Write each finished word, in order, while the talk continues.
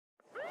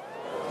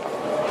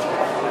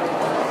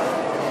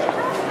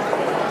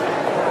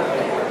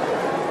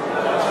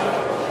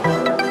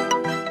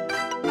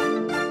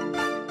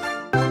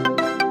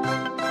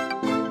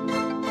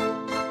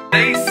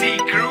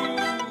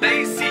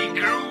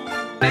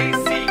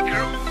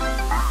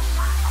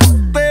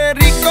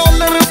तेरी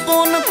collar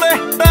phone ते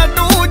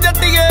tattoo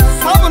जट्टिए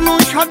सब नू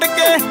छड्ड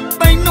के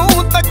तैनू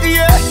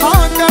तकिए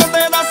हाँ कर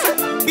दे दस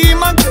की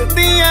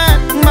मंगदी है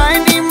मैं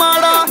नहीं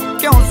माड़ा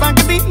क्यों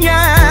सकदी है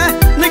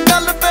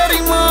निकल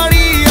तेरी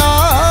माड़ी आ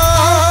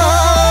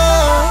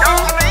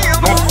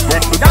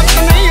जट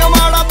नहीं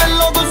माड़ा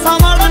दिलों गुस्सा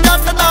माड़ा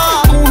जट दा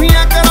तू ही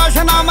एक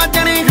राशना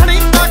मजनी खड़ी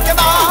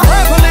तकदा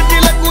फुलती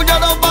लगू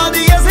जदों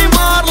बादी असी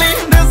मार ली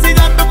देसी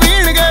जट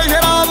पीण गए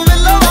शराब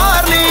विल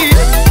वार ली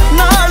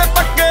नाल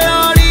पक्के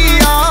आड़ी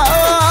आ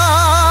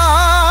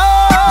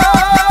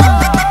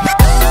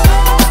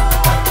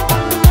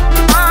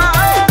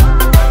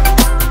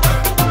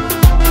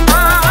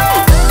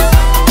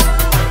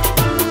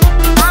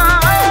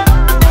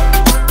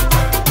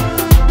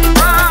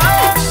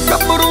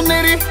गब्बरू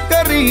नेरी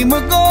करीम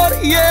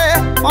गोरिए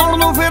आउण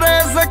नूं फिरे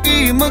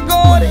सकीम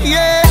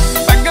गोरिए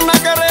तंग ना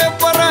करे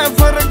पर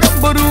फिर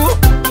गब्बरू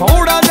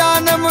थोड़ा जा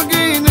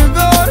नमकीन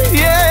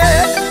गोरिए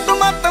तू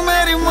मत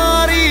मेरी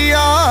मारी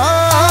आ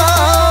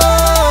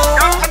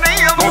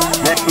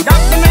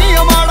जट नहीं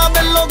माड़ा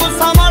दिलों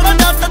गुस्सा माड़ा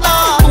जट दा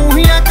तू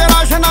ही एक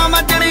राशना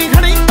मजनी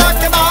खड़ी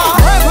तकदा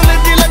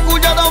फुलती लगू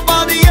जदों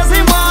बादी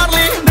असी मार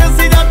ली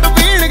देसी जट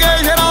पीण गए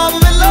शराब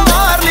विल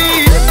वार ली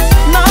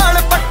नाल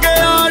पक्के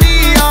आड़ी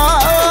आ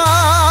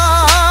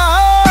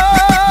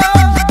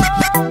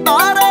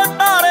तारे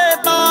तारे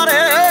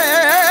तारे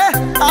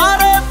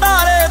तारे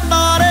तारे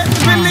तारे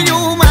विल यू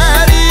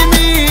मैरी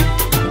मी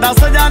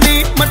दस जानी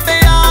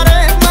मटियारे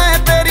मैं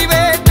तेरी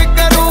वेट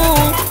करूं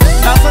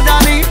दस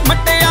जानी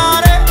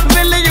मटियारे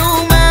विल यू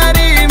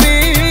मैरी मी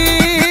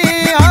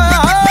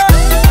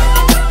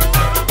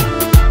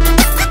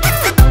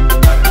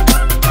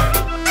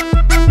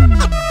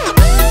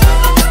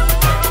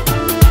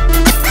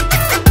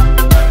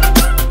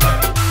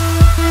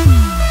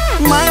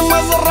मैं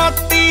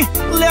मजराती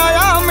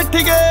लिया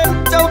मिठिए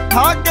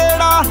चौथा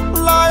गेड़ा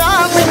लाया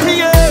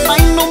मिठिए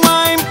तैनू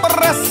मैं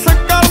इंप्रेस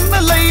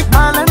करन लई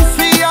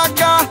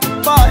बैलेंसियागा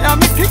पाया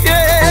मिठिए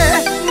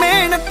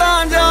मेहनतां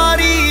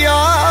जारी आ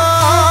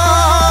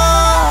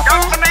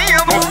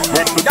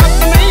जट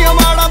नहीं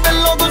माड़ा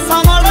दिलों गुस्सा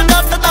माड़ा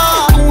जट दा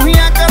तू ही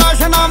एक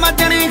राशना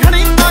मजनी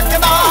खड़ी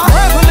तकदा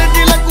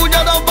फुलती लगू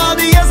जदों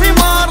बादी असी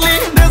मार ली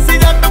देसी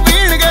जट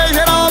पीण गए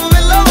शराब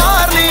विल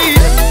वार ली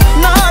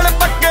नाल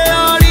पक्के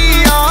आड़ी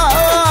आ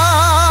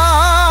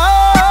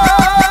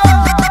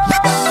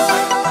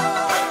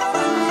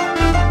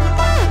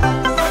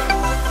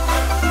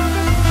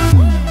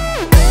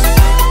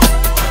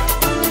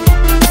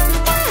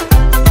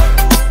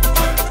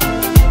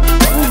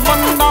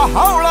बंदा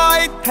हौला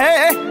इत्थे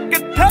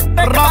कित्थे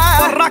टिकदा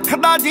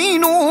रखदा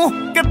जीनू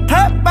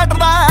कित्थे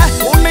बैठदा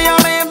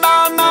नियाणे दा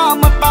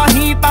नाम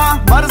ताही तां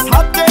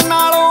बरसाचे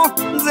नालों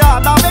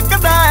ज्यादा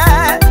विकदा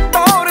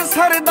तौर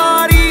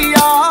सरदारी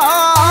आ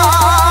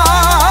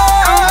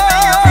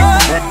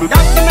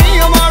जट नहीं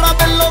माड़ा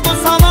दिलों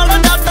गुस्सा माड़ा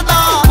जट दा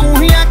तू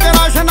ही एक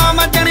राशना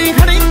मजनी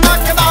खड़ी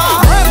तकदा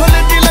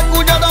फुलती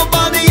लगू जदों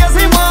बादी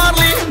असी मार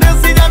ली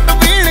देसी जट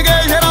पीण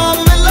गए शराब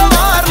विल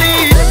वार ली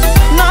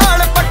नाल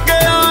पक्के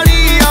आड़ी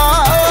आ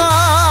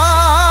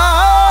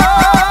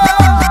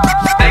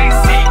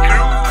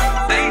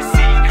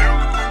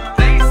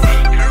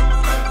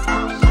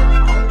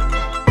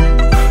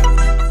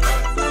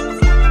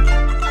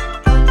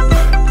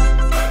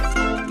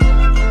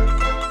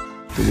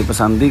ਤੁਸੀਂ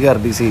ਪਸੰਦ ਹੀ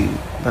ਕਰਦੀ ਸੀ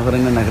ਤਾਂ ਫਿਰ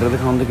ਇਹਨਾਂ ਨਖਰੇ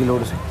ਦਿਖਾਉਣ ਦੀ ਕੀ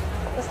ਲੋੜ ਸੀ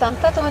ਪਸੰਦ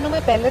ਤਾਂ ਤੁਹਾਨੂੰ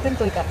ਮੈਂ ਪਹਿਲੇ ਦਿਨ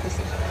ਤੋਂ ਹੀ ਕਰਦੀ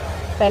ਸੀ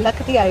ਪਹਿਲਾਂ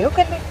ਕਦੀ ਆਇਓ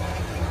ਕੱਲੇ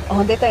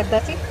ਆਉਂਦੇ ਤਾਂ ਇਦਾਂ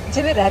ਸੀ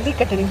ਜਿਵੇਂ ਰੈਲੀ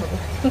ਕੱਟਣੀ ਹੋਵੇ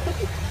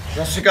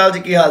ਸਤਿ ਸ਼੍ਰੀ ਅਕਾਲ ਜੀ,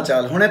 ਕੀ ਹਾਲ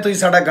ਚਾਲ। ਹੁਣੇ ਤੁਸੀਂ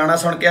ਸਾਡਾ ਗਾਣਾ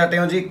ਸੁਣ ਕੇ ਹਟੇ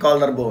ਹੋ ਜੀ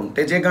ਕਾਲਰ ਬੋਨ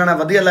ਤੇ ਜੇ ਗਾਣਾ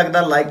ਵਧੀਆ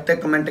ਲੱਗਦਾ ਲਾਈਕ ਤੇ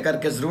ਕਮੈਂਟ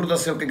ਕਰਕੇ ਜ਼ਰੂਰ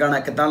ਦੱਸਿਓ ਕਿ ਗਾਣਾ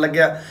ਕਿੱਦਾਂ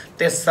ਲੱਗਿਆ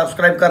ਤੇ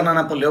ਸਬਸਕ੍ਰਾਈਬ ਕਰਨਾ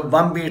ਨਾ ਭੁੱਲਿਓ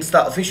bomb beats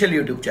the official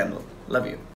YouTube channel. Love you.